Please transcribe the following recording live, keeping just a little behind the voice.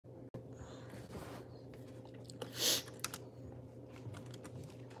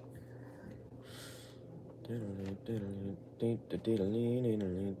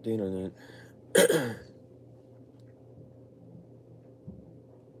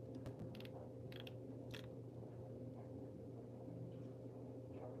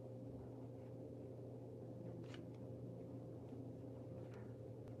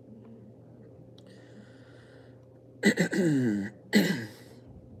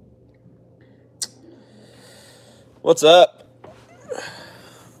What's up?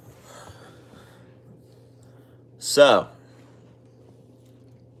 So,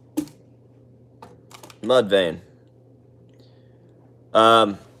 Mudvayne.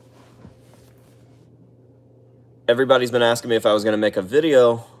 Everybody's been asking me if I was going to make a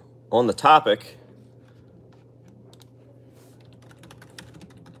video on the topic.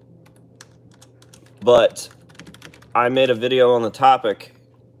 But I made a video on the topic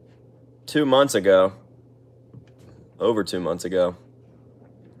 2 months ago. Over 2 months ago.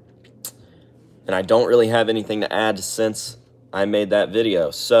 And I don't really have anything to add since I made that video.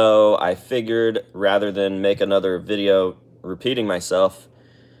 So I figured rather than make another video repeating myself,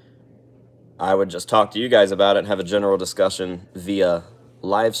 I would just talk to you guys about it and have a general discussion via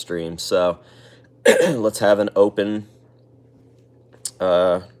live stream. So let's have an open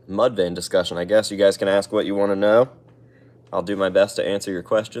Mudvayne discussion, I guess. You guys can ask what you want to know. I'll do my best to answer your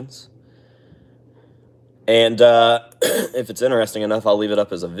questions. And if it's interesting enough, I'll leave it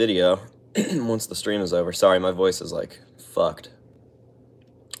up as a video once the stream is over. Sorry, my voice is like fucked.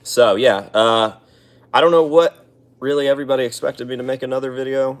 So yeah, I don't know what really everybody expected me to make another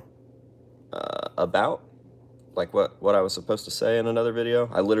video about, like what I was supposed to say in another video.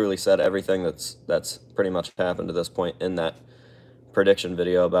 I literally said everything that's pretty much happened to this point in that prediction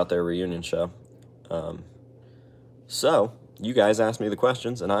video about their reunion show. So you guys asked me the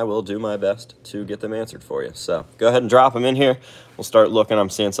questions, and I will do my best to get them answered for you. So go ahead and drop them in here. We'll start looking. I'm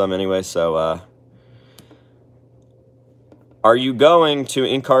seeing some anyway. So are you going to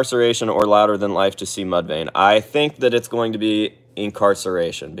Incarceration or Louder Than Life to see Mudvayne? I think that it's going to be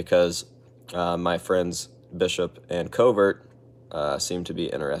Incarceration because my friends Bishop and Covert seem to be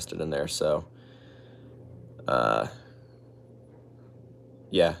interested in there. So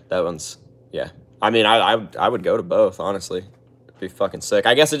yeah, that one's, yeah. I mean, I would go to both, honestly. It'd be fucking sick.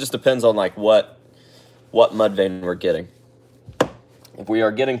 I guess it just depends on, like, what Mudvayne we're getting. If we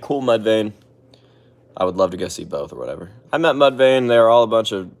are getting cool Mudvayne, I would love to go see both or whatever. I met Mudvayne. They're all a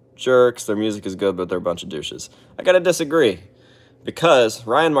bunch of jerks. Their music is good, but they're a bunch of douches. I gotta disagree because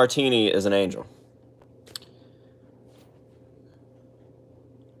Ryan Martini is an angel.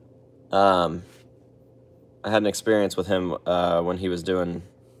 I had an experience with him when he was doing...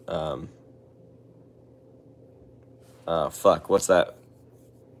 fuck, what's that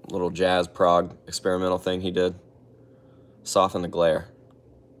little jazz prog experimental thing he did? Soften the Glare.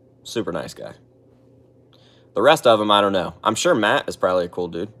 Super nice guy. The rest of them, I don't know. I'm sure Matt is probably a cool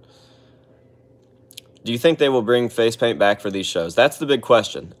dude. Do you think they will bring face paint back for these shows? That's the big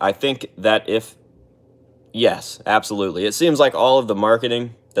question. I think that if... Yes, absolutely. It seems like all of the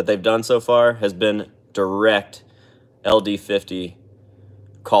marketing that they've done so far has been direct LD50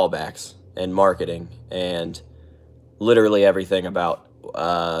 callbacks and marketing, and literally everything about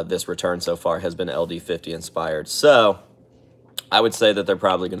this return so far has been LD50 inspired. So I would say that they're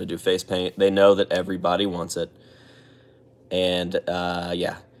probably going to do face paint. They know that everybody wants it. And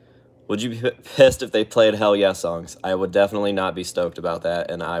yeah. Would you be pissed if they played Hell Yeah songs? I would definitely not be stoked about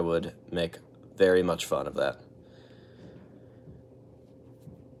that, and I would make very much fun of that.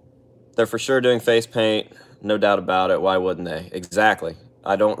 They're for sure doing face paint. No doubt about it. Why wouldn't they? Exactly.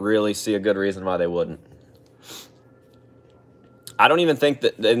 I don't really see a good reason why they wouldn't. I don't even think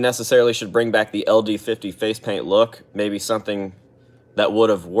that they necessarily should bring back the LD50 face paint look. Maybe something that would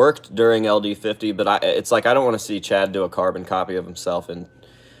have worked during LD50, but it's like I don't want to see Chad do a carbon copy of himself in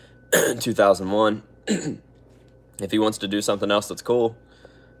 2001. If he wants to do something else that's cool,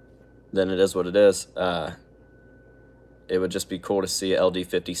 then it is what it is. It would just be cool to see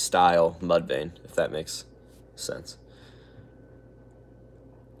LD50 style Mudvayne, if that makes sense.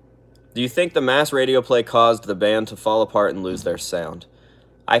 Do you think the mass radio play caused the band to fall apart and lose their sound?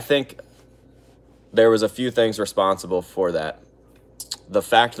 I think there was a few things responsible for that. The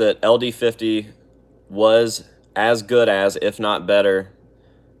fact that LD50 was as good as, if not better,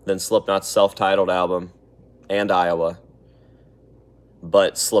 than Slipknot's self-titled album and Iowa.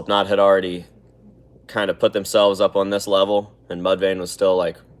 But Slipknot had already kind of put themselves up on this level, and Mudvayne was still,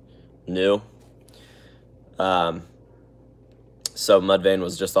 like, new. So Mudvayne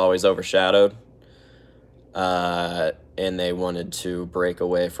was just always overshadowed. And they wanted to break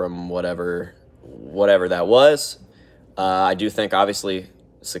away from whatever that was. I do think, obviously,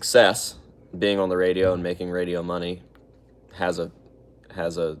 success being on the radio and making radio money has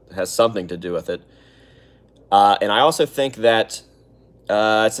something to do with it. And I also think that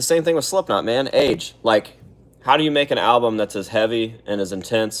it's the same thing with Slipknot, man. Age. Like, how do you make an album that's as heavy and as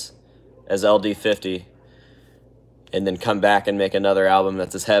intense as LD50 and then come back and make another album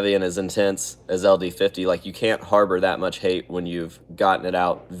that's as heavy and as intense as LD50? Like, you can't harbor that much hate when you've gotten it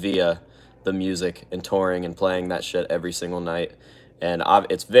out via the music and touring and playing that shit every single night. And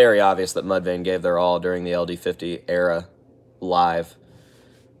it's very obvious that Mudvayne gave their all during the LD50 era live.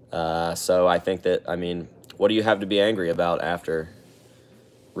 So I think that, I mean, what do you have to be angry about after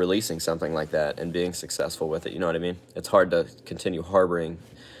releasing something like that and being successful with it? You know what I mean? It's hard to continue harboring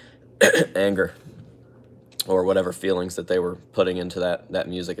anger or whatever feelings that they were putting into that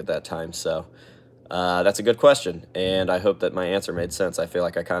music at that time. So that's a good question, and I hope that my answer made sense. I feel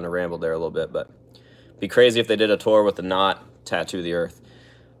like I kind of rambled there a little bit, but be crazy if they did a tour with the knot tattoo the earth.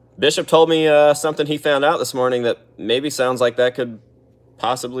 Bishop told me something he found out this morning that maybe sounds like that could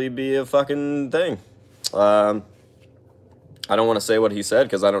possibly be a fucking thing. I don't want to say what he said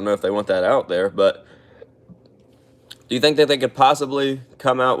because I don't know if they want that out there, but do you think that they could possibly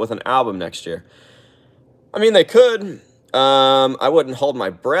come out with an album next year? I mean, they could. I wouldn't hold my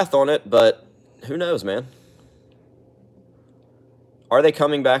breath on it, but who knows, man? Are they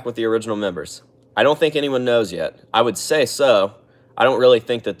coming back with the original members? I don't think anyone knows yet. I would say so. I don't really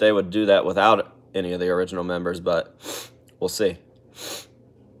think that they would do that without any of the original members, but we'll see.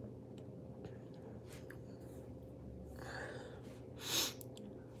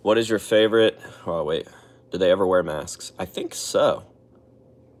 What is your favorite? Oh, wait. Did they ever wear masks? I think so.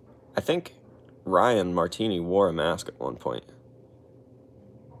 I think Ryan Martini wore a mask at one point.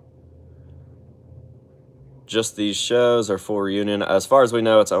 Just these shows or full reunion? As far as we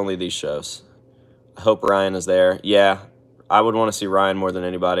know, it's only these shows. I hope Ryan is there. Yeah, I would want to see Ryan more than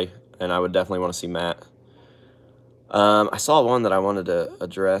anybody, and I would definitely want to see Matt. I saw one that I wanted to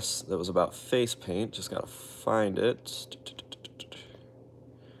address that was about face paint. Just got to find it.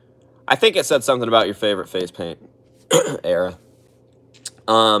 I think it said something about your favorite face paint era.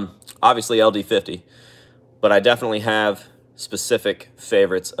 Obviously LD50, but I definitely have specific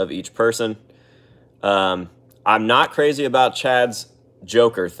favorites of each person. I'm not crazy about Chad's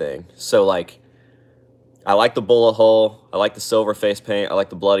Joker thing. So, like, I like the bullet hole, I like the silver face paint, I like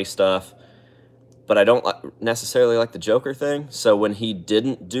the bloody stuff, but I don't necessarily like the Joker thing. So when he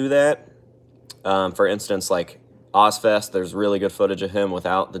didn't do that, for instance, like Ozfest, there's really good footage of him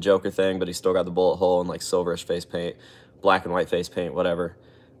without the Joker thing, but he still got the bullet hole and like silverish face paint, black and white face paint, whatever.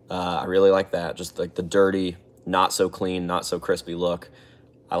 I really like that. Just like the dirty, not so clean, not so crispy look.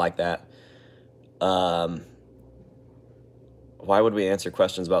 I like that. Why would we answer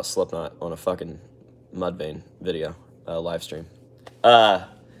questions about Slipknot on a fucking Mudvayne video live stream?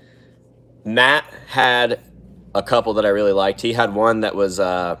 Matt had a couple that I really liked. He had one that was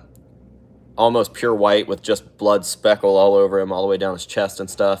almost pure white with just blood speckle all over him, all the way down his chest and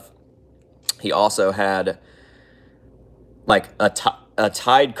stuff. He also had like a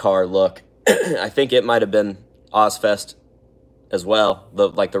Tide car look. I think it might have been Ozfest as well,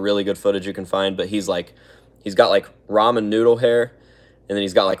 the really good footage you can find, but he's got like ramen noodle hair, and then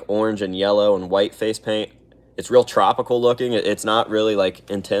he's got like orange and yellow and white face paint. It's real tropical looking. It's not really like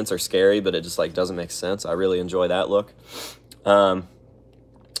intense or scary, but it just like doesn't make sense. I really enjoy that look. When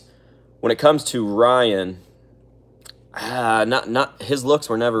it comes to Ryan, not his looks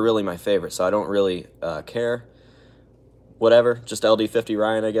were never really my favorite, so I don't really care. Whatever, just LD50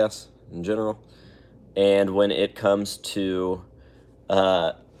 Ryan, I guess, in general. And when it comes to,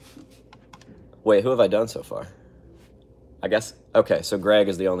 wait, who have I done so far? I guess, okay, so Greg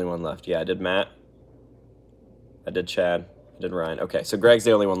is the only one left. Yeah, I did Matt. I did Chad. I did Ryan. Okay, so Greg's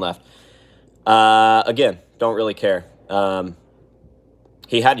the only one left. Again, don't really care.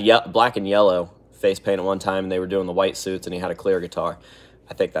 He had black and yellow face paint at one time, and they were doing the white suits, and he had a clear guitar.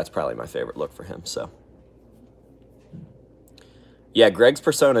 I think that's probably my favorite look for him, so. Yeah, Greg's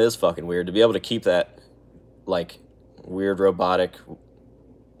persona is fucking weird. To be able to keep that, like, weird robotic,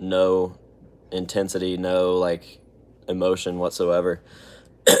 no intensity, no, like, emotion whatsoever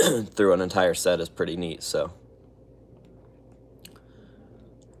through an entire set is pretty neat, so.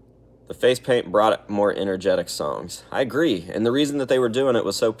 The face paint brought more energetic songs. I agree, and the reason that they were doing it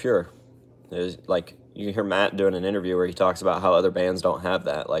was so pure. It was, like, you hear Matt doing an interview where he talks about how other bands don't have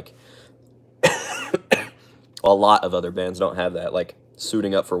that, like, a lot of other bands don't have that, like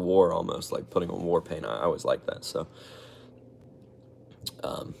suiting up for war almost, like putting on war paint. I always like that, so.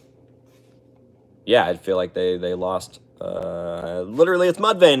 Yeah, I feel like they lost, literally it's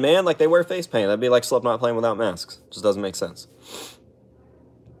Mudvayne, man, like they wear face paint. That'd be like Slipknot playing without masks. Just doesn't make sense.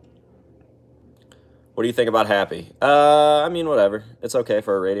 What do you think about Happy? I mean, whatever. It's okay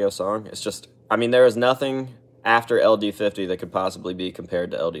for a radio song. It's just, I mean, there is nothing after LD50 that could possibly be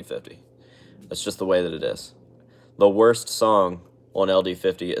compared to LD50. That's just the way that it is. The worst song on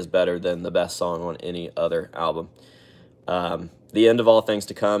LD50 is better than the best song on any other album. The End of All Things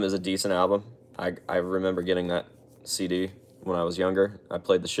to Come is a decent album. I remember getting that CD when I was younger. I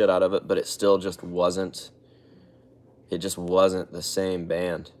played the shit out of it, but it still just wasn't, it just wasn't the same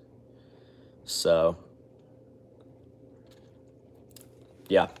band. So,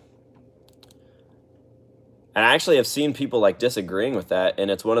 yeah. And I actually have seen people like disagreeing with that, and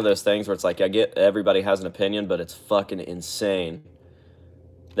it's one of those things where it's like, I get everybody has an opinion, but it's fucking insane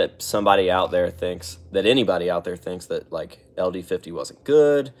that somebody out there thinks, that anybody out there thinks that like LD50 wasn't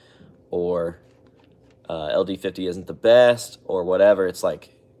good, or LD50 isn't the best, or whatever. It's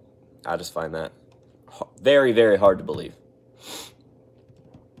like, I just find that very, very hard to believe.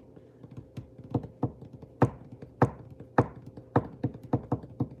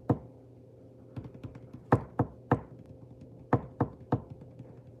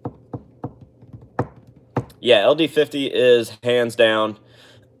 Yeah, LD50 is hands down,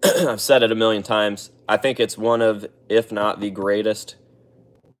 I've said it a million times, I think it's one of, if not the greatest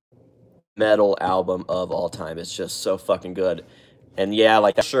metal album of all time. It's just so fucking good. And yeah,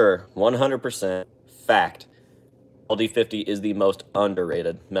 like, sure, 100% fact, LD50 is the most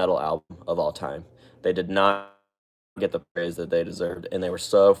underrated metal album of all time. They did not get the praise that they deserved, and they were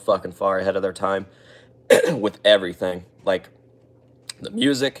so fucking far ahead of their time with everything. Like, the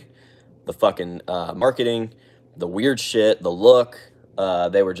music, the fucking marketing, the weird shit, the look.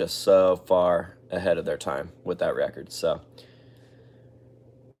 They were just so far ahead of their time with that record. So,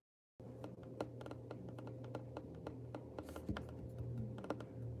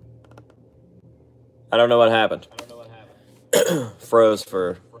 I don't know what happened. Froze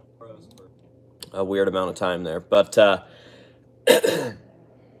for a weird amount of time there. But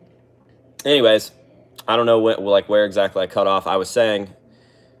anyways, I don't know where exactly I cut off. I was saying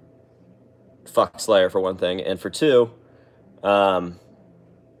fuck Slayer for one thing, and for two,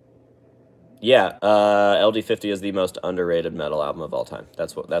 yeah, LD50 is the most underrated metal album of all time.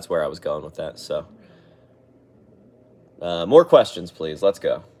 That's where I was going with that. So, more questions, please. Let's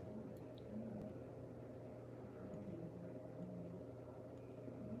go.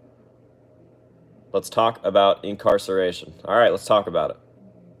 Let's talk about incarceration. All right, let's talk about it.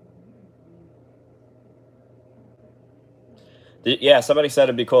 Yeah, somebody said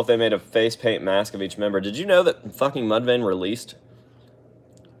it'd be cool if they made a face paint mask of each member. Did you know that fucking Mudvayne released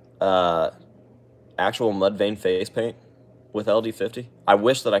actual Mudvayne face paint with LD50? I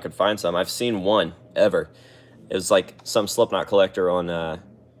wish that I could find some. I've seen one ever. It was like some Slipknot collector on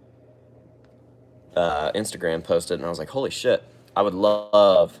Instagram posted, and I was like, holy shit, I would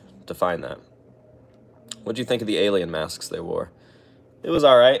love to find that. What'd you think of the alien masks they wore? It was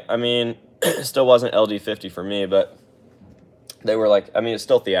all right. I mean, it still wasn't LD50 for me, but they were like, I mean, it's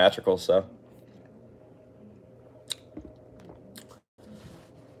still theatrical, so.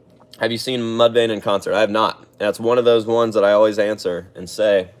 Have you seen Mudvayne in concert? I have not. That's one of those ones that I always answer and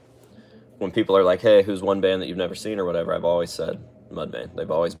say when people are like, hey, who's one band that you've never seen or whatever? I've always said Mudvayne.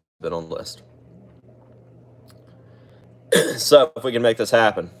 They've always been on the list. So, if we can make this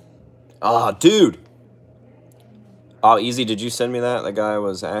happen. Ah, dude. Oh, Easy, did you send me that? The guy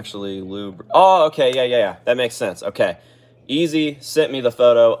was actually Lou... Oh, okay, yeah. That makes sense. Okay. Easy sent me the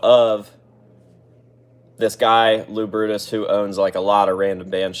photo of this guy, Lou Brutus, who owns, like, a lot of random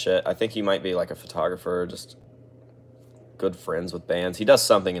band shit. I think he might be, like, a photographer, just good friends with bands. He does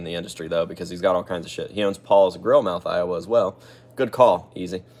something in the industry, though, because he's got all kinds of shit. He owns Paul's Grillmouth, Iowa, as well. Good call,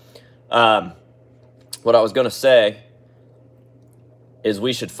 Easy. What I was going to say is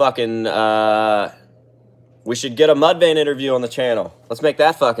we should fucking... we should get a Mudvayne interview on the channel. Let's make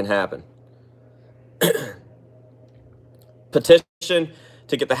that fucking happen. Petition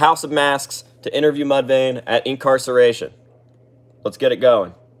to get the House of Masks to interview Mudvayne at incarceration. Let's get it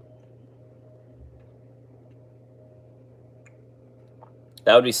going.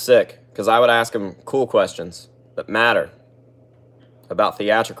 That would be sick, because I would ask him cool questions that matter about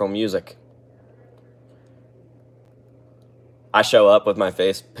theatrical music. I show up with my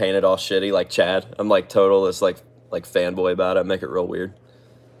face painted all shitty like Chad. I'm like total this like fanboy about it. I make it real weird.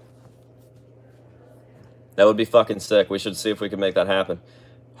 That would be fucking sick. We should see if we can make that happen.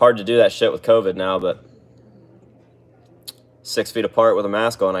 Hard to do that shit with COVID now, but 6 feet apart with a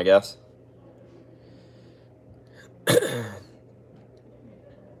mask on, I guess.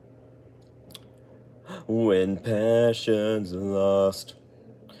 When passion's lost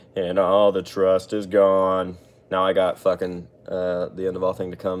and all the trust is gone. Now I got fucking the End of All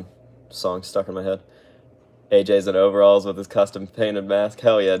Thing to Come song stuck in my head. AJ's in overalls with his custom painted mask.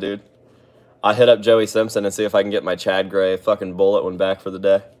 Hell yeah, dude. I hit up Joey Simpson and see if I can get my Chad Gray fucking bullet one back for the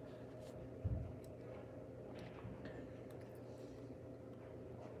day.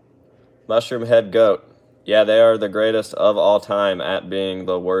 Mushroom Head Goat. Yeah, they are the greatest of all time at being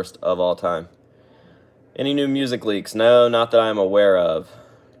the worst of all time. Any new music leaks? No, not that I'm aware of.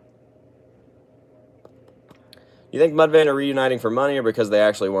 You think Mudvayne are reuniting for money or because they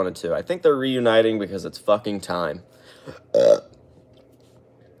actually wanted to? I think they're reuniting because it's fucking time.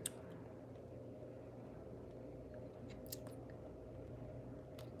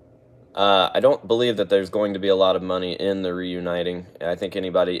 I don't believe that there's going to be a lot of money in the reuniting. I think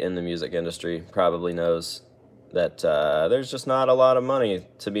anybody in the music industry probably knows that there's just not a lot of money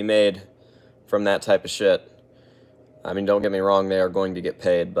to be made from that type of shit. I mean, don't get me wrong, they are going to get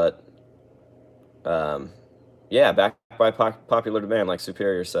paid, but yeah, backed by popular demand, like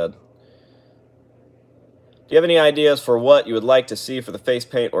Superior said. Do you have any ideas for what you would like to see for the face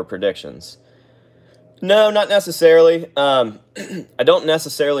paint or predictions? No, not necessarily. I don't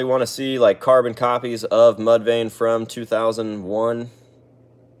necessarily want to see like carbon copies of Mudvayne from 2001.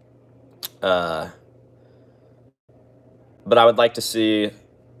 But I would like to see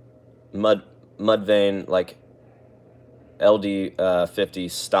Mudvayne like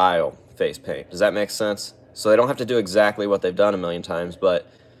LD50 style face paint. Does that make sense? So they don't have to do exactly what they've done a million times,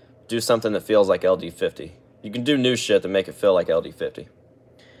 but do something that feels like LD50. You can do new shit to make it feel like LD50.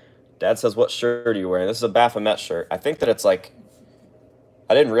 Dad says, what shirt are you wearing? This is a Baphomet shirt. I think that it's like,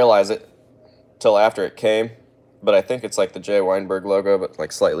 I didn't realize it till after it came, but I think it's like the Jay Weinberg logo, but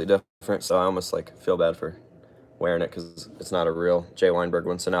like slightly different. So I almost like feel bad for wearing it because it's not a real Jay Weinberg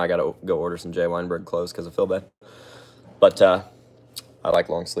one. So now I got to go order some Jay Weinberg clothes because I feel bad. But I like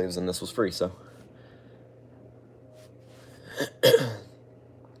long sleeves and this was free, so.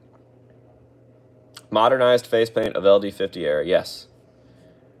 Modernized face paint of LD50 era, yes.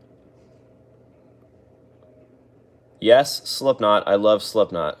 Yes, Slipknot. I love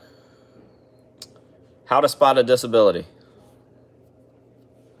Slipknot. How to spot a disability.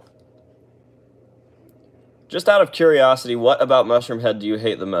 Just out of curiosity, what about Mushroom Head do you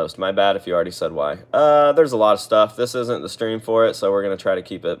hate the most? My bad if you already said why. There's a lot of stuff. This isn't the stream for it, so we're going to try to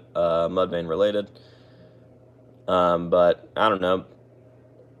keep it Mudvayne related. But, I don't know.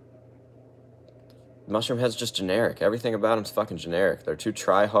 Mushroom Head's just generic. Everything about him's fucking generic. They're too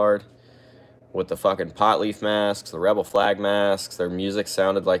try-hard. With the fucking pot leaf masks, the rebel flag masks, their music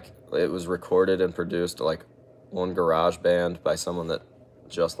sounded like it was recorded and produced like on GarageBand by someone that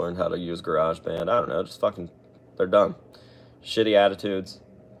just learned how to use GarageBand. I don't know, just fucking, they're done. Shitty attitudes.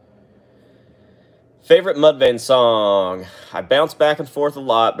 Favorite Mudvayne song? I bounce back and forth a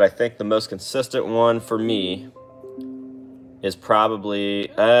lot, but I think the most consistent one for me is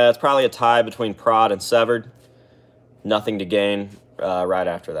probably, it's probably a tie between Prod and Severed. Nothing to Gain right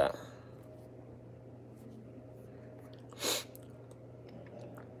after that.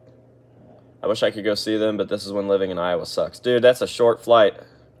 I wish I could go see them, but this is when living in Iowa sucks. Dude, that's a short flight.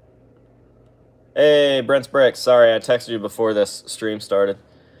 Hey, Brent's Bricks. Sorry, I texted you before this stream started.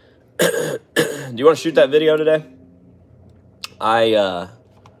 Do you want to shoot that video today? I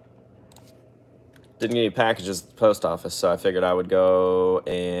didn't get any packages at the post office, so I figured I would go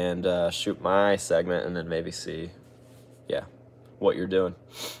and shoot my segment and then maybe see, yeah, what you're doing.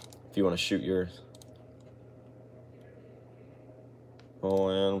 If you want to shoot yours.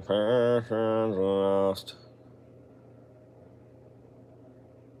 When passion's lost.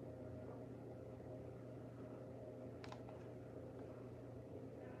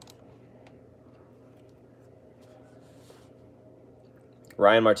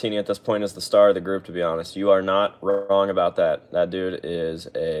 Ryan Martini at this point is the star of the group, to be honest. You are not wrong about that. That dude is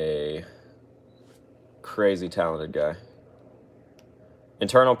a crazy talented guy.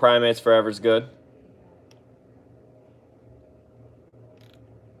 Internal Primates Forever's good.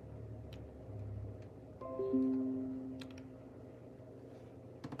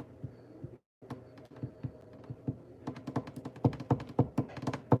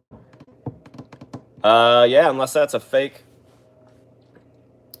 Yeah, unless that's a fake.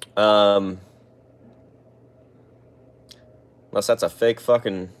 Unless that's a fake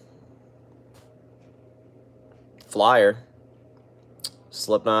fucking flyer.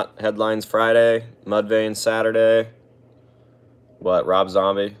 Slipknot headlines Friday, Mudvayne Saturday. What, Rob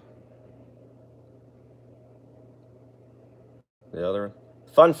Zombie? The other one?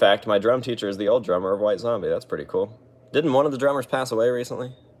 Fun fact, my drum teacher is the old drummer of White Zombie. That's pretty cool. Didn't one of the drummers pass away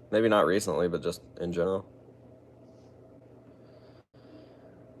recently? Maybe not recently, but just in general.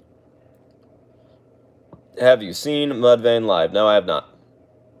 Have you seen Mudvayne live? No, I have not.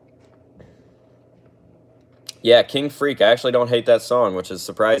 Yeah, King Freak. I actually don't hate that song, which is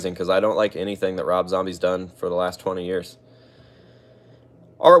surprising because I don't like anything that Rob Zombie's done for the last 20 years.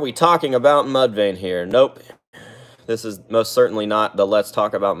 Are we talking about Mudvayne here? Nope. This is most certainly not the Let's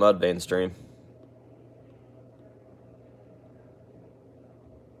Talk About Mudvayne stream.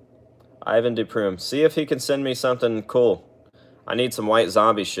 Ivan Duprume. See if he can send me something cool. I need some White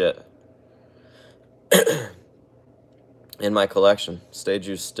Zombie shit in my collection. Stay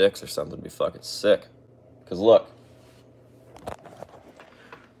Juice sticks or something would be fucking sick. Because look.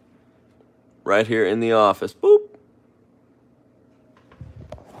 Right here in the office. Boop.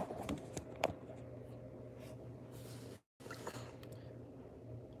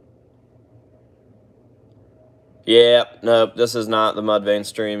 Yeah, nope, this is not the Mudvayne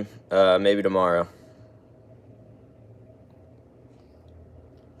stream. Maybe tomorrow.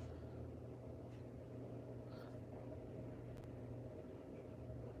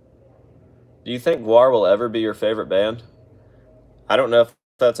 Do you think Guar will ever be your favorite band? I don't know if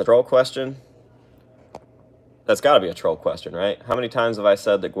that's a troll question. That's got to be a troll question, right? How many times have I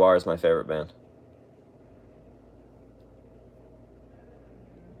said that Guar is my favorite band?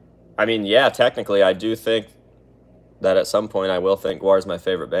 I mean, yeah, technically, I do think that at some point I will think Guar is my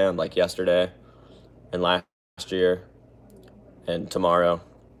favorite band, like yesterday and last year and tomorrow.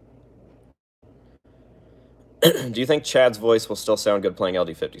 Do you think Chad's voice will still sound good playing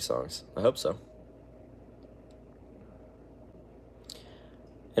LD50 songs? I hope so.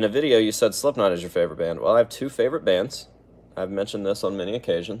 In a video, you said Slipknot is your favorite band. Well, I have two favorite bands. I've mentioned this on many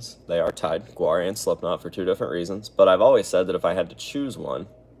occasions. They are tied, Guar and Slipknot, for two different reasons. But I've always said that if I had to choose one,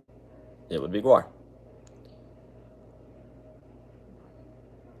 it would be Guar.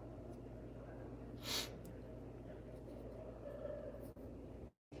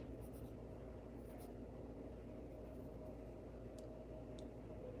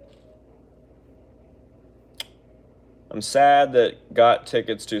 I'm sad that got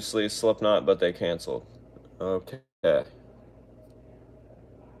tickets to see Slipknot, but they canceled. Okay.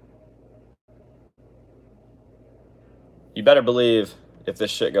 You better believe if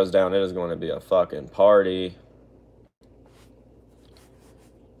this shit goes down, it is going to be a fucking party.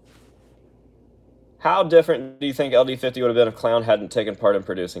 How different do you think LD50 would have been if Clown hadn't taken part in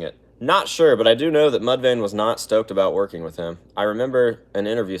producing it? Not sure, but I do know that Mudvayne was not stoked about working with him. I remember an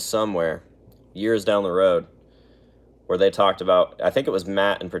interview somewhere, years down the road, where they talked about, I think it was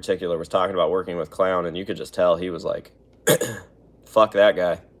Matt in particular, was talking about working with Clown, and you could just tell he was like, fuck that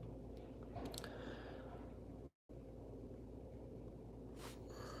guy.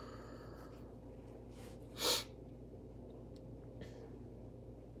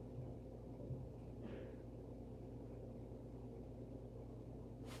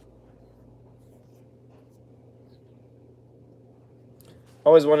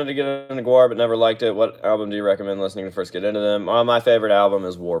 Always wanted to get into Guar, but never liked it. What album do you recommend listening to first get into them? My favorite album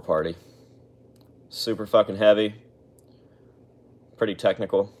is War Party. Super fucking heavy. Pretty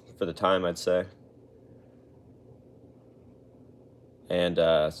technical for the time, I'd say. And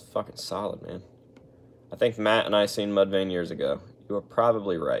it's fucking solid, man. I think Matt and I seen Mudvayne years ago. You are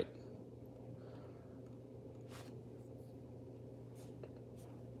probably right.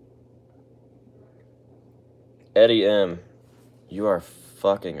 Eddie M. You are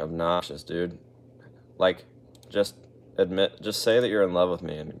fucking obnoxious, dude. Like, just say that you're in love with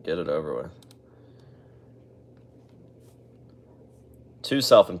me and get it over with. Too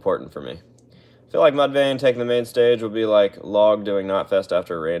self-important for me. I feel like Mudvayne taking the main stage would be like Log doing Knotfest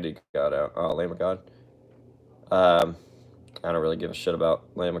after Randy got out. Oh, Lamb of God. I don't really give a shit about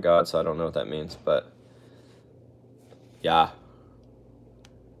Lamb of God, so I don't know what that means, but yeah.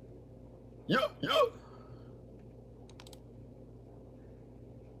 Yup.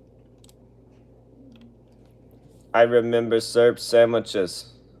 I remember Serb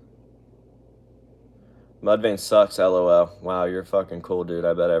sandwiches. Mudvayne sucks, LOL. Wow, you're fucking cool, dude.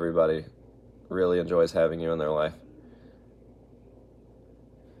 I bet everybody really enjoys having you in their life.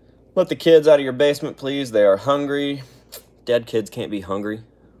 Let the kids out of your basement, please. They are hungry. Dead kids can't be hungry.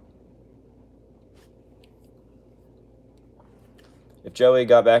 If Joey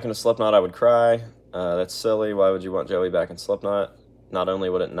got back into Slipknot, I would cry. That's silly. Why would you want Joey back in Slipknot? Not only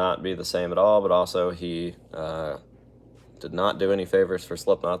would it not be the same at all, but also he did not do any favors for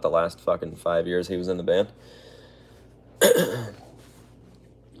Slipknot the last fucking 5 years he was in the band.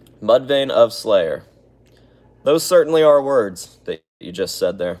 Mudvayne of Slayer. Those certainly are words that you just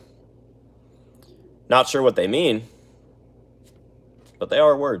said there. Not sure what they mean, but they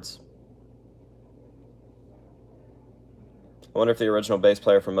are words. I wonder if the original bass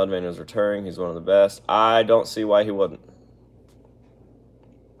player from Mudvayne is returning. He's one of the best. I don't see why he wouldn't.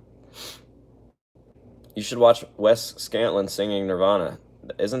 You should watch Wes Scantlin singing Nirvana.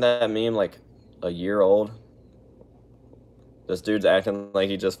 Isn't that meme like a year old? This dude's acting like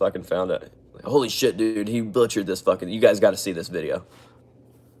he just fucking found it. Like, holy shit, dude, he butchered this fucking... You guys got to see this video.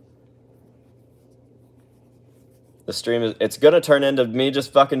 The stream is... It's going to turn into me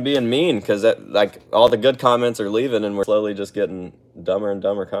just fucking being mean because like all the good comments are leaving and we're slowly just getting dumber and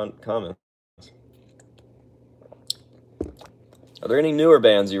dumber comments. Are there any newer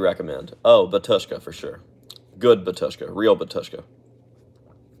bands you recommend? Oh, Batushka for sure. Good Batushka. Real Batushka.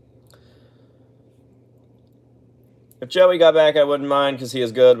 If Joey got back, I wouldn't mind because he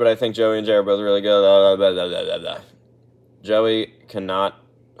is good, but I think Joey and Jay are both really good. Blah, blah, blah, blah, blah. Joey cannot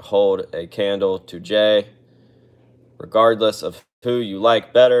hold a candle to Jay, regardless of who you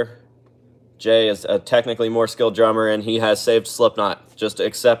like better. Jay is a technically more skilled drummer, and he has saved Slipknot. Just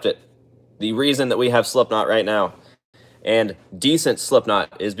accept it. The reason that we have Slipknot right now, and decent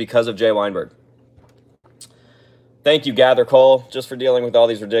Slipknot, is because of Jay Weinberg. Thank you, Gather Cole, just for dealing with all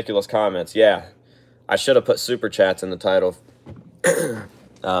these ridiculous comments. Yeah. I should have put super chats in the title.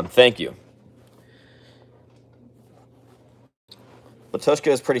 Thank you.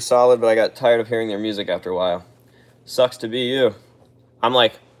 Batushka is pretty solid, but I got tired of hearing their music after a while. Sucks to be you. I'm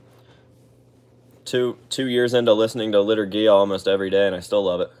like two years into listening to Liturgy almost every day, and I still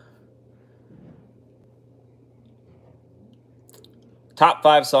love it. Top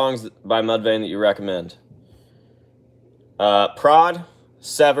 5 songs by Mudvayne that you recommend. Prod,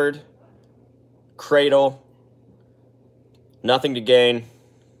 Severed, Cradle, Nothing to Gain.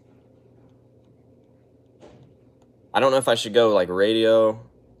 I don't know if I should go like Radio,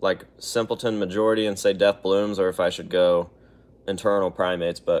 like Simpleton Majority and say Death Blooms, or if I should go Internal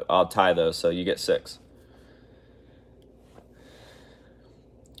Primates, but I'll tie those, so you get 6.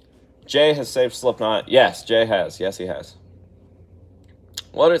 Jay has saved Slipknot. Yes, Jay has. Yes, he has.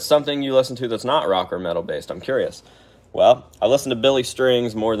 What is something you listen to that's not rock or metal based? I'm curious. Well, I listen to Billy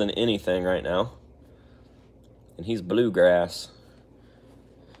Strings more than anything right now. And he's bluegrass.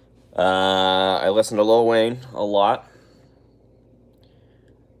 I listen to Lil Wayne a lot.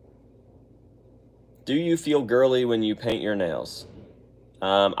 Do you feel girly when you paint your nails?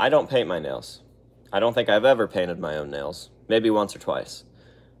 I don't paint my nails. I don't think I've ever painted my own nails. Maybe once or twice.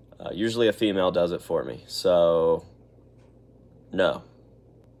 Usually a female does it for me. So, no.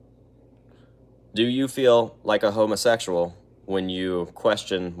 Do you feel like a homosexual when you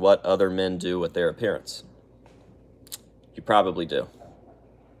question what other men do with their appearance? You probably do.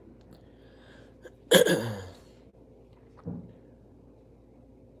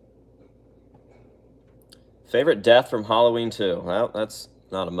 Favorite death from Halloween 2? Well, that's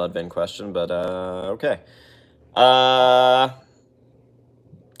not a Mudvayne question, but okay.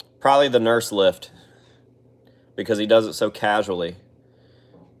 Probably the nurse lift, because he does it so casually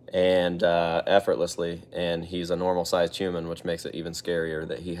and effortlessly, and he's a normal-sized human, which makes it even scarier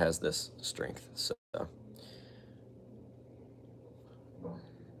that he has this strength. So,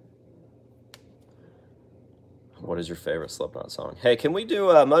 what is your favorite Slipknot song? Hey, can we do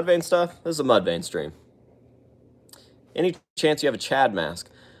Mudvayne stuff? This is a Mudvayne stream. Any chance you have a Chad mask?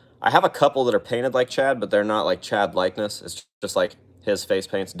 I have a couple that are painted like Chad, but they're not like Chad likeness. It's just like his face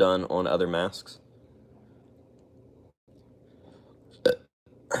paint's done on other masks.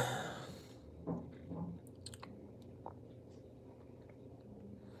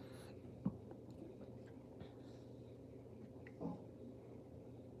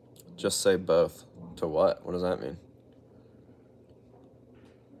 Just say both. To what? What does that mean?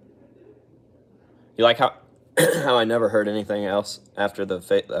 You like how how I never heard anything else after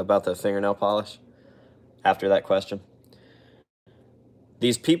about the fingernail polish? After that question?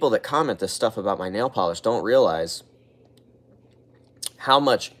 These people that comment this stuff about my nail polish don't realize how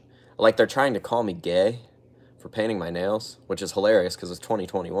much, like, they're trying to call me gay for painting my nails, which is hilarious because it's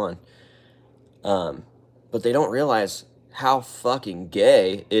 2021. But they don't realize how fucking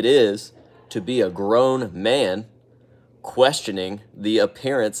gay it is to be a grown man questioning the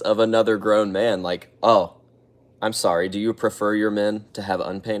appearance of another grown man. Like, oh, I'm sorry, do you prefer your men to have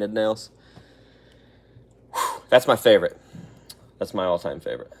unpainted nails? Whew, that's my favorite. That's my all-time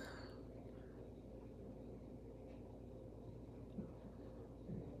favorite.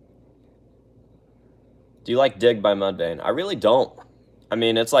 Do you like Dig by Mudvayne? I really don't. I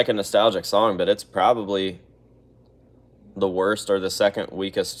mean, it's like a nostalgic song, but it's probably the worst or the second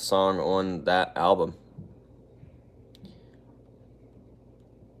weakest song on that album.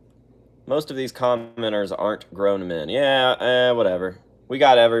 Most of these commenters aren't grown men. Yeah, whatever. We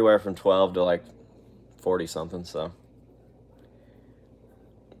got everywhere from 12 to like 40-something, so.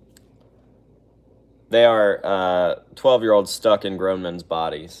 They are 12-year-olds stuck in grown men's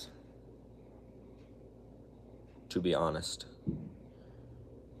bodies. to be honest.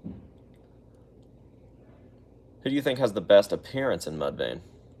 Who do you think has the best appearance in Mudvayne?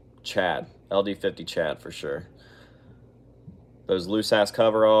 Chad. LD50 Chad for sure. Those loose-ass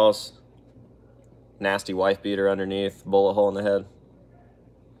coveralls. Nasty wife beater underneath. Bullet hole in the head.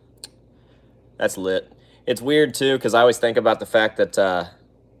 That's lit. It's weird, too, because I always think about the fact that,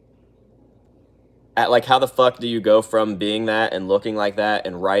 like, how the fuck do you go from being that and looking like that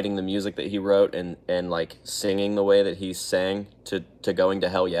and writing the music that he wrote and like, singing the way that he sang to going to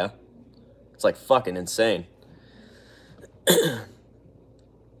Hell Yeah? It's, like, fucking insane.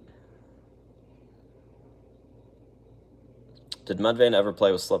 Did Mudvayne ever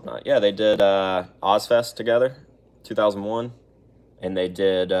play with Slipknot? Yeah, they did Ozfest together, 2001, and they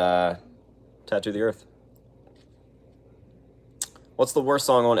did Tattoo the Earth. What's the worst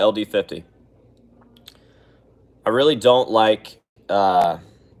song on LD50? I really don't like, I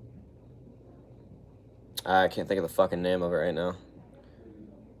can't think of the fucking name of it right now.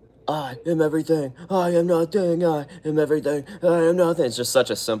 I am everything, I am nothing, I am everything, I am nothing. It's just such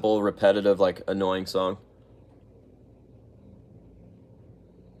a simple, repetitive, like, annoying song.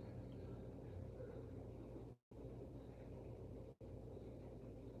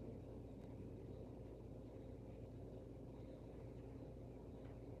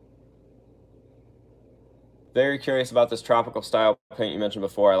 Very curious about this tropical style paint you mentioned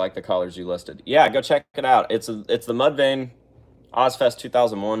before. I like the colors you listed. Yeah, go check it out. It's the Mudvayne Ozfest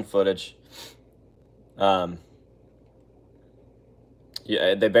 2001 footage. Yeah,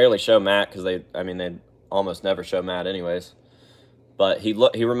 they barely show Matt because they almost never show Matt anyways. But he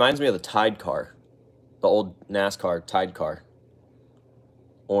reminds me of the Tide car, the old NASCAR Tide car,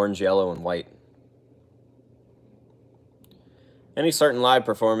 orange, yellow, and white. Any certain live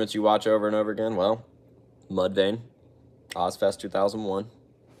performance you watch over and over again? Well, Mudvayne, Ozfest 2001.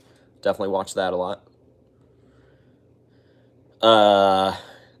 Definitely watch that a lot.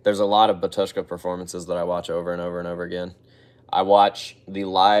 There's a lot of Batushka performances that I watch over and over and over again. I watch the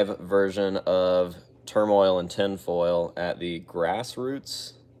live version of Turmoil and Tinfoil at the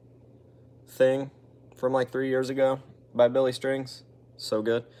Grassroots thing from like 3 years ago by Billy Strings. So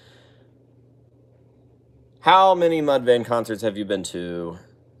good. How many Mudvayne concerts have you been to?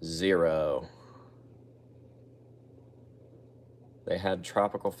 0. They had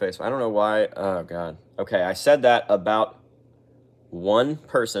Tropical Face. I don't know why. Oh, God. Okay, I said that about one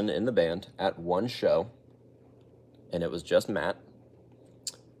person in the band at one show, and it was just Matt.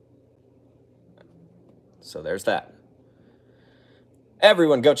 So there's that.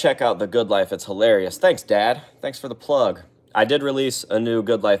 Everyone go check out The Good Life. It's hilarious. Thanks, Dad. Thanks for the plug. I did release a new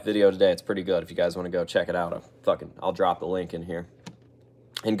Good Life video today. It's pretty good if you guys want to go check it out. I'll drop the link in here.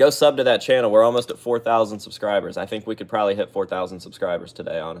 And go sub to that channel. We're almost at 4,000 subscribers. I think we could probably hit 4,000 subscribers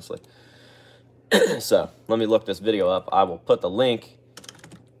today, honestly. So, let me look this video up. I will put the link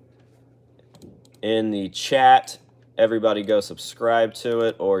in the chat. Everybody go subscribe to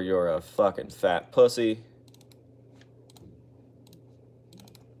it, or you're a fucking fat pussy.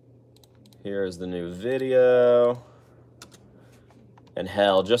 Here's the new video. And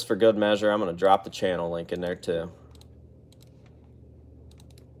hell, just for good measure, I'm going to drop the channel link in there too.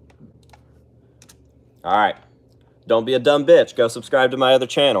 All right. Don't be a dumb bitch. Go subscribe to my other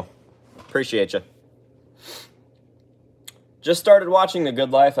channel. Appreciate you. Just started watching The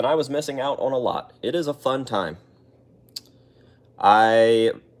Good Life, and I was missing out on a lot. It is a fun time.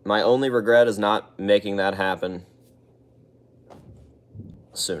 My only regret is not making that happen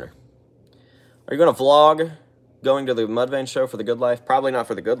sooner. Are you going to vlog going to the Mudvayne show for The Good Life? Probably not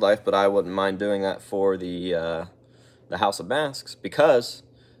for The Good Life, but I wouldn't mind doing that for the House of Masks, because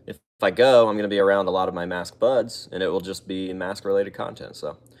if I go, I'm going to be around a lot of my mask buds, and it will just be mask-related content.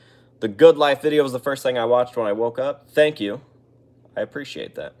 So, The Good Life video was the first thing I watched when I woke up. Thank you. I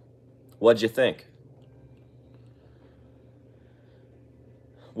appreciate that. What'd you think?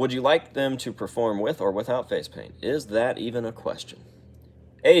 Would you like them to perform with or without face paint? Is that even a question?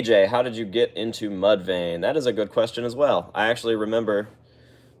 AJ, how did you get into Mudvayne? That is a good question as well. I actually remember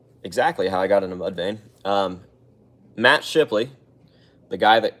exactly how I got into Mudvayne. Matt Shipley, the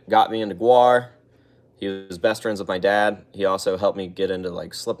guy that got me into Guar, he was best friends with my dad. He also helped me get into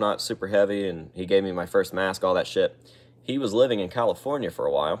like Slipknot super heavy, and he gave me my first mask, all that shit. He was living in California for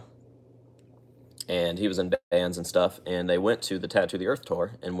a while, and he was in bands and stuff, and they went to the Tattoo the Earth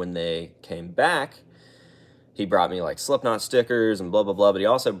tour, and when they came back, he brought me like Slipknot stickers and blah, blah, blah, but he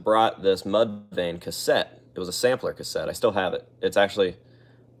also brought this Mudvayne cassette. It was a sampler cassette. I still have it. It's actually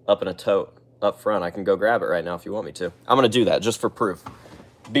up in a tote up front. I can go grab it right now if you want me to. I'm going to do that just for proof.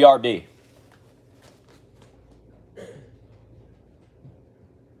 BRB.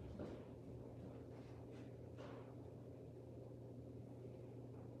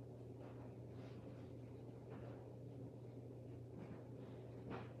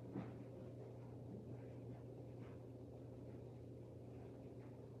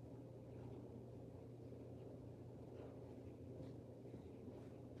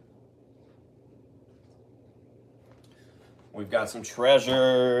 We've got some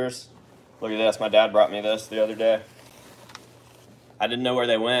treasures. Look at this. My dad brought me this the other day. I didn't know where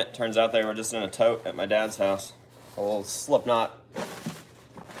they went. Turns out they were just in a tote at my dad's house. A little Slipknot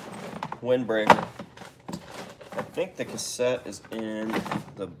windbreaker. I think the cassette is in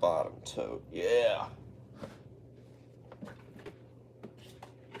the bottom tote. Yeah.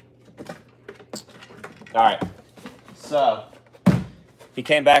 All right. So, he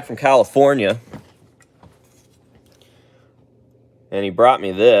came back from California. And he brought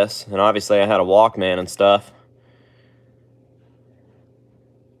me this. And obviously I had a Walkman and stuff.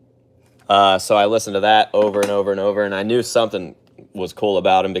 So I listened to that over and over and over. And I knew something was cool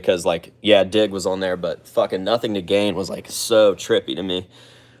about him because, like, yeah, Dig was on there, but fucking Nothing to Gain was, like, so trippy to me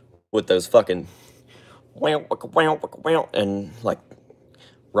with those fucking and, like,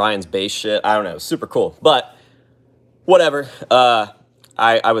 Ryan's bass shit. I don't know, super cool. But whatever.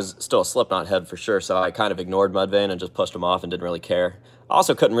 I was still a Slipknot head for sure, so I kind of ignored Mudvayne and just pushed him off and didn't really care. I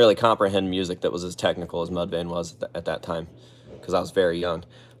also couldn't really comprehend music that was as technical as Mudvayne was at that time because I was very young.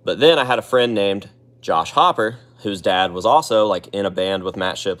 But then I had a friend named Josh Hopper, whose dad was also, like, in a band with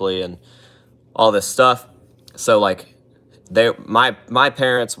Matt Shipley and all this stuff. So, like, my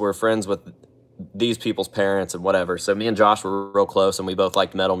parents were friends with these people's parents and whatever. So me and Josh were real close, and we both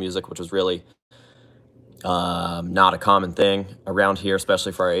liked metal music, which was really not a common thing around here,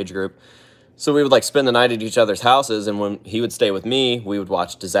 especially for our age group. So we would, like, spend the night at each other's houses, and when he would stay with me, we would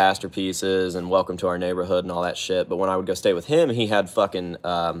watch Disaster Pieces and Welcome to Our Neighborhood and all that shit. But when I would go stay with him, he had fucking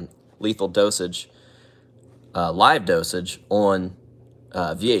Lethal Dosage, live dosage on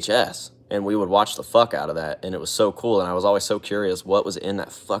VHS, and we would watch the fuck out of that, and it was so cool, and I was always so curious what was in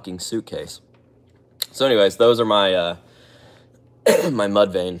that fucking suitcase. So anyways, those are my my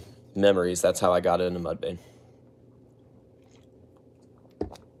Mudvayne memories. That's how I got into Mudvayne.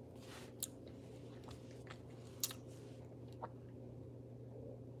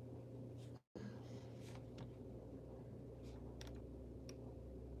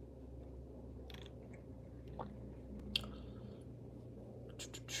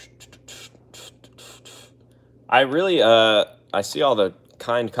 I really, I see all the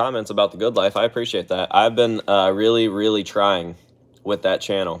kind comments about The Good Life. I appreciate that. I've been really, really trying with that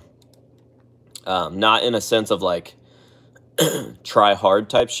channel. Not in a sense of, like, try hard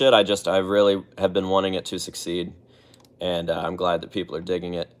type shit. I really have been wanting it to succeed. And I'm glad that people are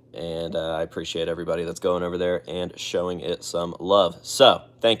digging it. And I appreciate everybody that's going over there and showing it some love. So,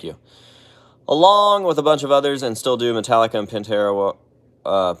 thank you. Along with a bunch of others, and still do Metallica and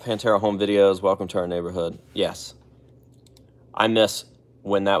Pantera home videos, Welcome to Our Neighborhood. Yes. I miss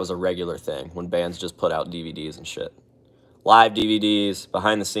when that was a regular thing, when bands just put out DVDs and shit. Live DVDs,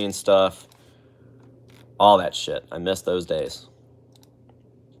 behind-the-scenes stuff, all that shit. I miss those days.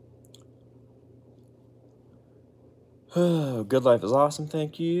 Good Life is awesome,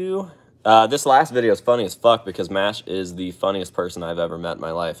 thank you. This last video is funny as fuck because Mash is the funniest person I've ever met in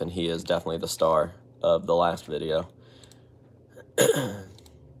my life, and he is definitely the star of the last video.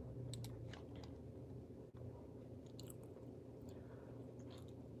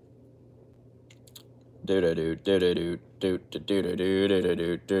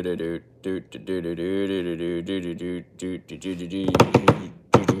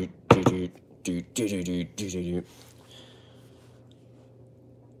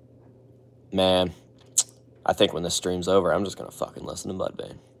 Man, I think when this stream's over, I'm just gonna fucking listen to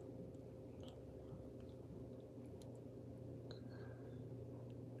Mudvayne.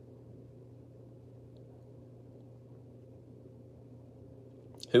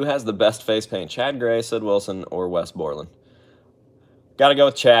 Who has the best face paint? Chad Gray, Sid Wilson, or Wes Borland? Gotta go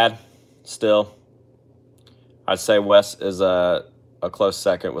with Chad, still. I'd say Wes is a close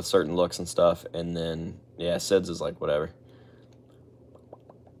second with certain looks and stuff, and then, yeah, Sid's is like whatever.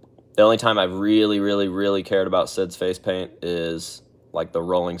 The only time I've really, really, really cared about Sid's face paint is like the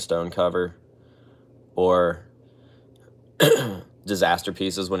Rolling Stone cover or Disaster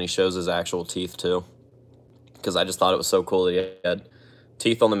Pieces when he shows his actual teeth too. Because I just thought it was so cool that he had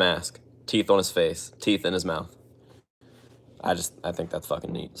teeth on the mask, teeth on his face, teeth in his mouth. I think that's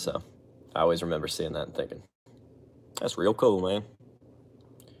fucking neat. So I always remember seeing that and thinking, that's real cool, man.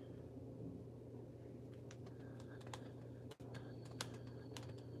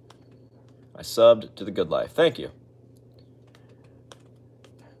 I subbed to The Good Life. Thank you.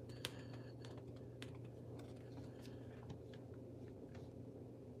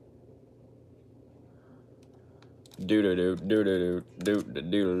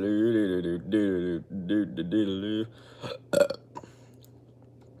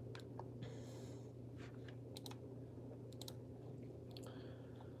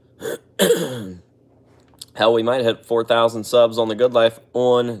 Hell, we might hit 4,000 subs on The Good Life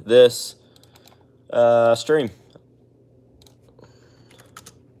on this stream.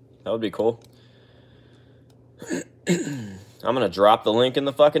 That would be cool. I'm going to drop the link in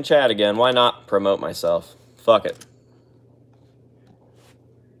the fucking chat again. Why not promote myself? Fuck it.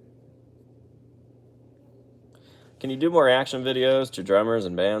 Can you do more reaction videos to drummers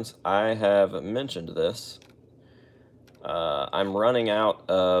and bands? I have mentioned this. I'm running out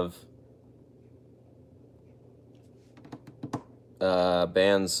of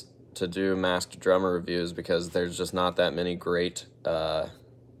bands to do masked drummer reviews because there's just not that many great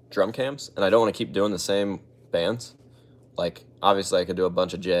drum cams, and I don't want to keep doing the same bands. Like, obviously I could do a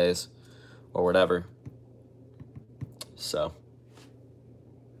bunch of J's or whatever. So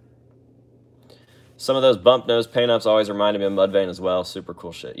some of those bump nose paint ups always reminded me of Mudvayne as well. Super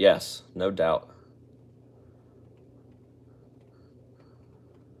cool shit. Yes, no doubt.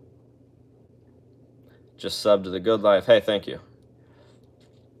 Just sub to The Good Life. Hey, thank you.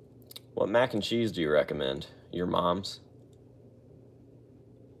 What mac and cheese do you recommend? Your mom's?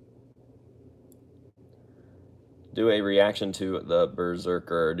 Do a reaction to the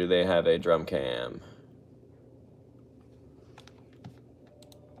Berserker. Do they have a drum cam?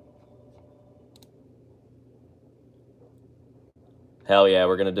 Hell yeah,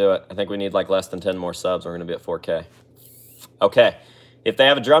 we're going to do it. I think we need like less than 10 more subs. We're going to be at 4K. Okay. If they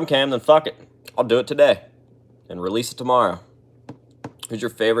have a drum cam, then fuck it. I'll do it today and release it tomorrow. Who's your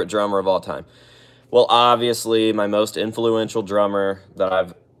favorite drummer of all time? Well, obviously, my most influential drummer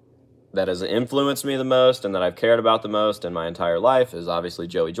that has influenced me the most and that I've cared about the most in my entire life is obviously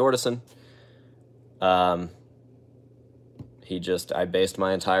Joey Jordison. I based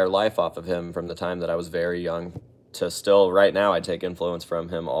my entire life off of him from the time that I was very young to still right now. I take influence from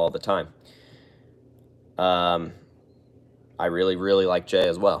him all the time. I really, really like Jay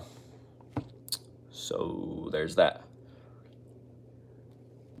as well. So there's that.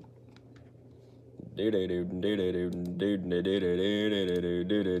 Do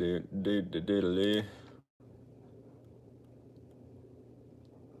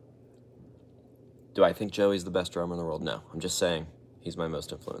I think Joey's the best drummer in the world? No. I'm just saying he's my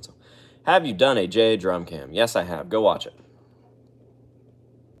most influential. Have you done a Jay drum cam? Yes, I have. Go watch it.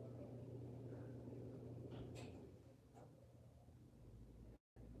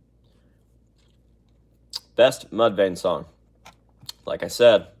 Best Mudvayne song. Like I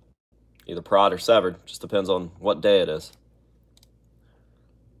said, either Prod or Severed. Just depends on what day it is.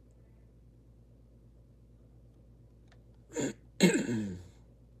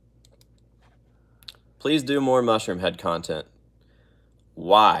 Please do more Mushroom Head content.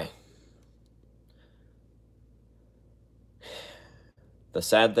 Why? The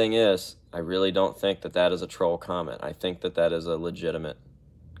sad thing is, I really don't think that that is a troll comment. I think that that is a legitimate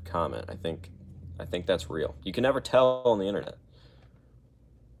comment. I think that's real. You can never tell on the internet.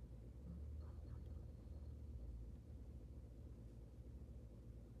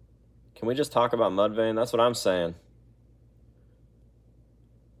 Can we just talk about Mudvayne? That's what I'm saying.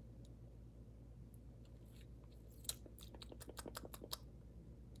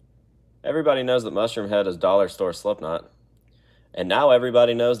 Everybody knows that Mushroom Head is dollar store Slipknot. And now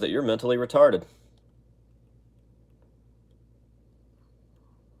everybody knows that you're mentally retarded.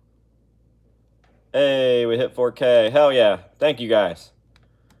 Hey, we hit 4K. Hell yeah. Thank you guys.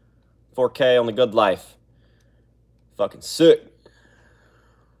 4K on The Good Life. Fucking sick.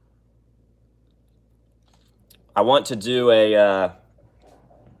 I want to do a I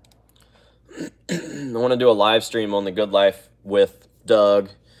want to do a live stream on The Good Life with Doug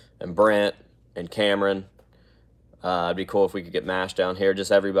and Brent and Cameron. It'd be cool if we could get Mash down here. Just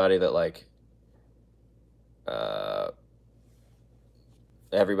everybody that like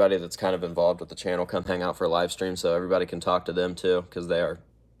everybody that's kind of involved with the channel come hang out for a live stream so everybody can talk to them too, because they are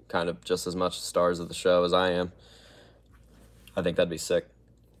kind of just as much stars of the show as I am. I think that'd be sick.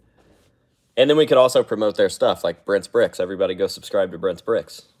 And then we could also promote their stuff, like Brent's Bricks. Everybody go subscribe to Brent's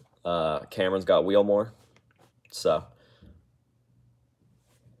Bricks. Cameron's got Wheelmore. So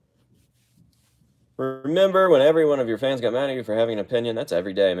remember when every one of your fans got mad at you for having an opinion? That's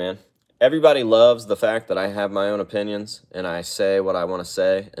every day, man. Everybody loves the fact that I have my own opinions and I say what I want to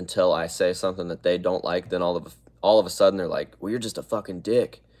say until I say something that they don't like. Then all of a sudden they're like, well, you're just a fucking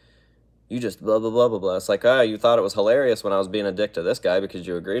dick. You just blah, blah, blah, blah, blah. It's like, oh, you thought it was hilarious when I was being a dick to this guy because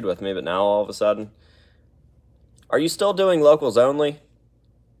you agreed with me, but now all of a sudden. Are you still doing locals only?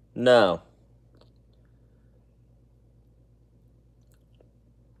 No.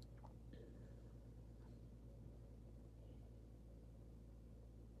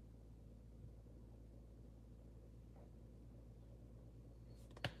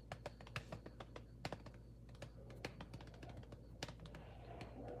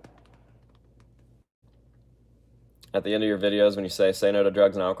 at the end of your videos when you say no to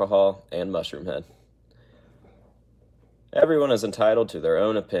drugs and alcohol and mushroom head. Everyone is entitled to their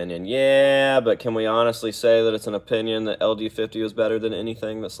own opinion. Yeah, but can we honestly say that it's an opinion that LD50 was better than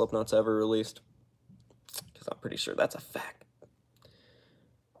anything that Slipknot's ever released? Because I'm pretty sure that's a fact.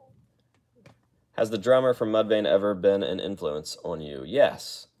 Has the drummer from Mudvayne ever been an influence on you?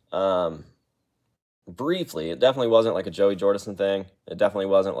 Yes. Briefly. It definitely wasn't like a Joey Jordison thing. It definitely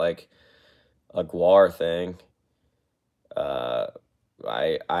wasn't like a Guar thing.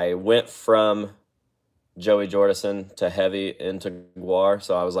 I went from Joey Jordison to heavy into Guar,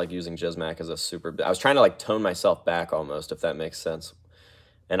 so I was like using Jizmac as a super... I was trying to like tone myself back almost, if that makes sense.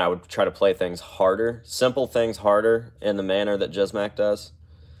 And I would try to play things harder, simple things harder in the manner that Jizmac does.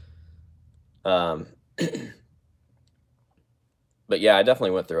 But yeah, I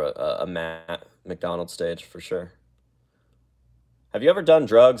definitely went through a Matt McDonald stage for sure. Have you ever done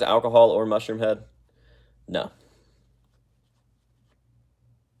drugs, alcohol, or mushroom head? No.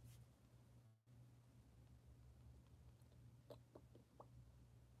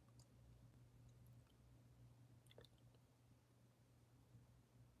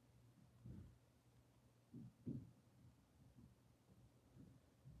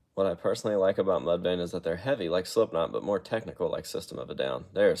 What I personally like about Mudvayne is that they're heavy like Slipknot, but more technical like System of a Down.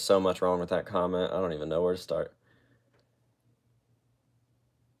 There is so much wrong with that comment. I don't even know where to start.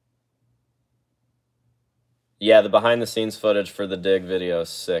 Yeah, the behind-the-scenes footage for the Dig video is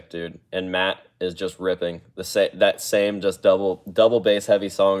sick, dude. And Matt is just ripping that same just double bass heavy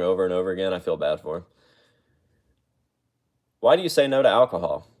song over and over again. I feel bad for him. Why do you say no to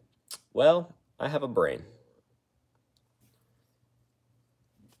alcohol? Well, I have a brain.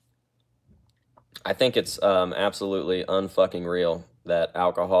 I think it's absolutely unfucking real that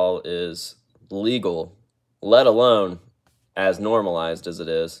alcohol is legal, let alone as normalized as it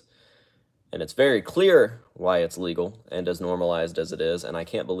is. And it's very clear why it's legal and as normalized as it is. And I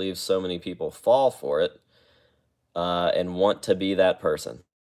can't believe so many people fall for it and want to be that person.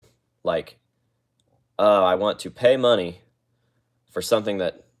 Like, I want to pay money for something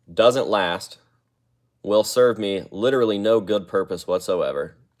that doesn't last, will serve me literally no good purpose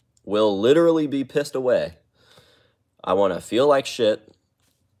whatsoever, will literally be pissed away. I want to feel like shit,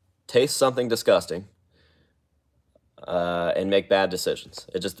 taste something disgusting, and make bad decisions.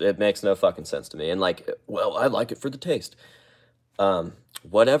 It makes no fucking sense to me. And like, well, I like it for the taste.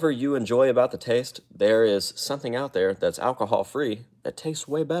 Whatever you enjoy about the taste, there is something out there that's alcohol free that tastes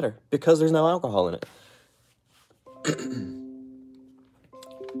way better because there's no alcohol in it.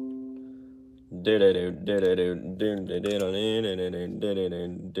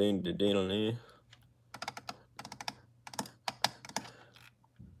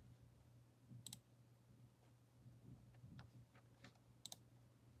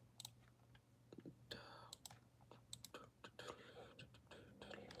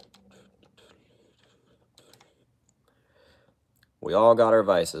 We all got our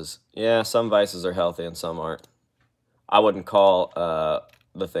vices. Yeah, some vices are healthy and some aren't. I wouldn't call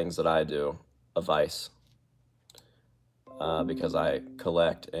the things that I do a vice because I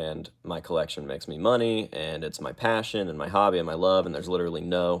collect and my collection makes me money and it's my passion and my hobby and my love and there's literally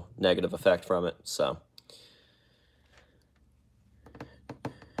no negative effect from it. So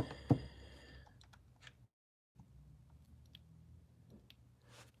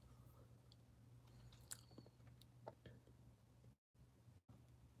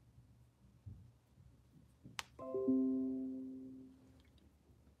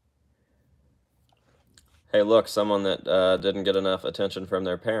hey, look, someone that didn't get enough attention from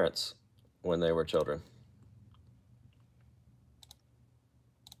their parents when they were children.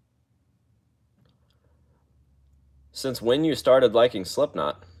 Since when you started liking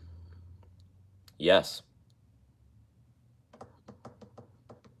Slipknot? Yes.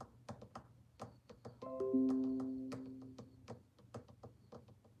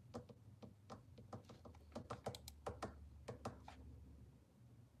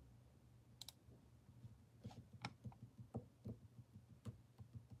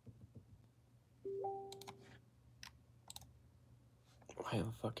 Why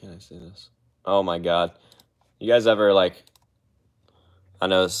the fuck can't I see this? Oh my god. You guys ever, like, I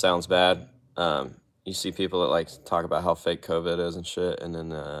know this sounds bad, you see people that, like, talk about how fake COVID is and shit, and then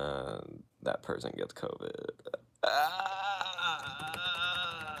that person gets COVID.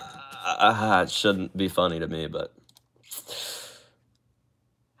 It shouldn't be funny to me, but...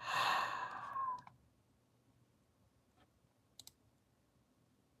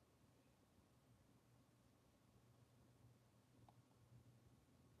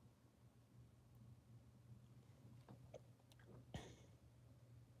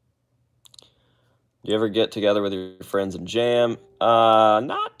 Do you ever get together with your friends and jam?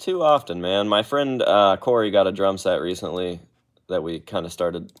 Not too often, man. My friend Corey got a drum set recently that we kind of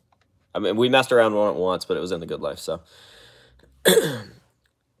started. I mean, we messed around on it once, but it was in the good life, so.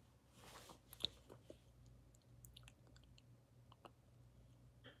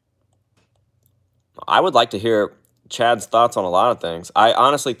 I would like to hear Chad's thoughts on a lot of things. I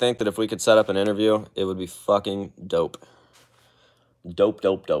honestly think that if we could set up an interview, it would be fucking dope. Dope,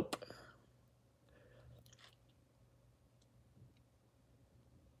 dope, dope.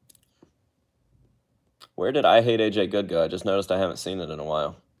 Where did I Hate AJ Good go? I just noticed I haven't seen it in a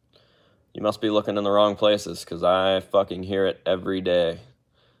while. You must be looking in the wrong places, because I fucking hear it every day.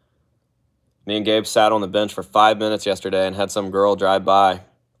 Me and Gabe sat on the bench for 5 minutes yesterday and had some girl drive by.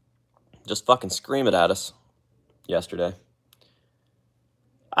 Just fucking scream it at us yesterday.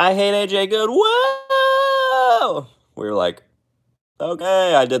 I hate AJ Good. Whoa! We were like,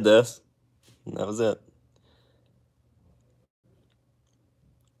 okay, I did this. And that was it.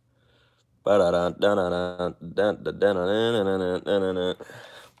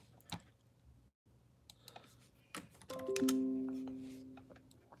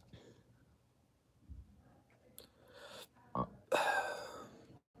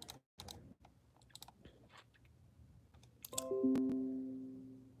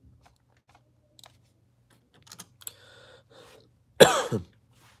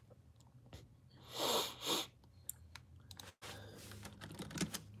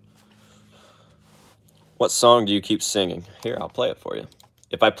 What song do you keep singing? Here, I'll play it for you.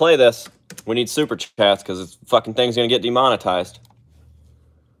 If I play this, we need super chats because this fucking thing's going to get demonetized.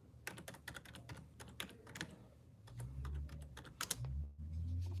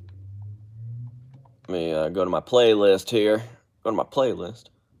 Let me go to my playlist here. Go to my playlist.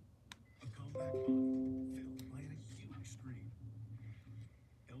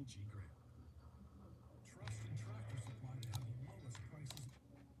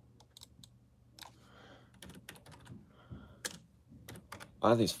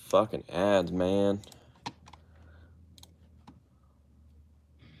 Why are these fucking ads, man?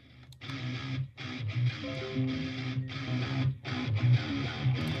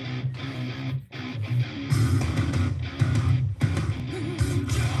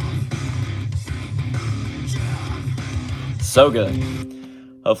 So good.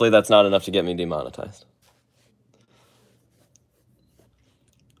 Hopefully that's not enough to get me demonetized.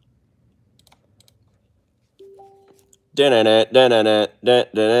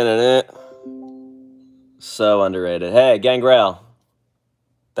 So underrated. Hey, Gangrel.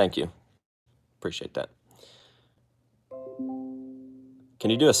 Thank you. Appreciate that.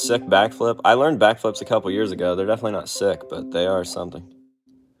 Can you do a sick backflip? I learned backflips a couple years ago. They're definitely not sick, but they are something.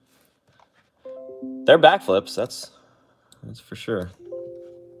 They're backflips, that's for sure.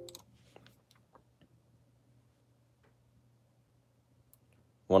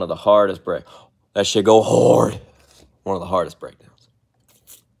 One of the hardest break. That shit go hard. One of the hardest breakdowns.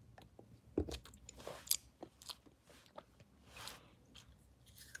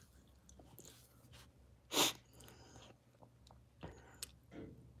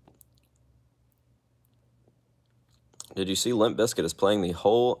 Did you see Limp Bizkit is playing the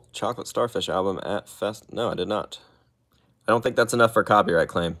whole Chocolate Starfish album at Fest? No, I did not. I don't think that's enough for a copyright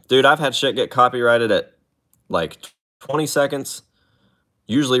claim. Dude, I've had shit get copyrighted at like 20 seconds.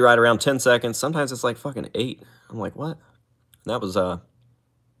 Usually right around 10 seconds. Sometimes it's like fucking 8. I'm like, what? And that was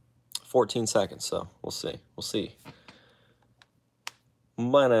 14 seconds, so we'll see. We'll see.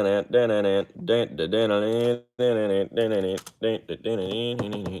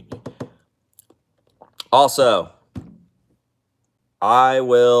 Also, I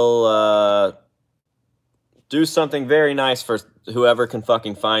will do something very nice for whoever can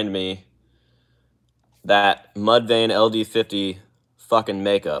fucking find me that Mudvayne LD50 fucking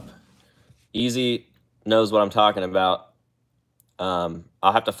makeup. Easy knows what I'm talking about. I'll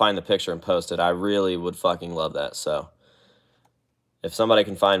have to find the picture and post it. I really would fucking love that. So if somebody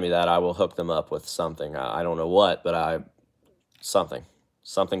can find me that, I will hook them up with something. I don't know what, but something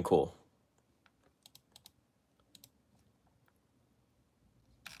cool.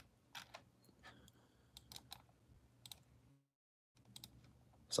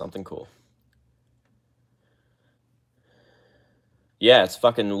 Something cool. Yeah, it's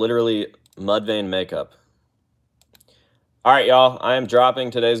fucking literally Mudvayne makeup. All right, y'all. I am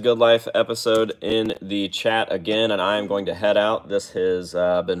dropping today's Good Life episode in the chat again, and I am going to head out. This has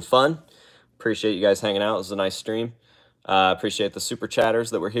been fun. Appreciate you guys hanging out. It was a nice stream. Appreciate the super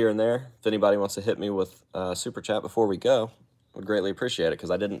chatters that were here and there. If anybody wants to hit me with super chat before we go, I would greatly appreciate it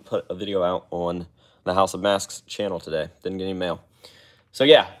because I didn't put a video out on the House of Masks channel today. Didn't get any mail. So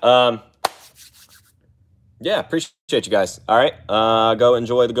yeah, Yeah, appreciate you guys. All right, go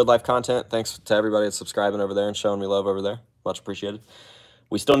enjoy the Good Life content. Thanks to everybody that's subscribing over there and showing me love over there. Much appreciated.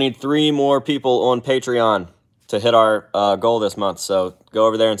 We still need 3 more people on Patreon to hit our goal this month. So go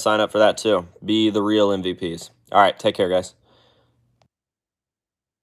over there and sign up for that too. Be the real MVPs. All right, take care, guys.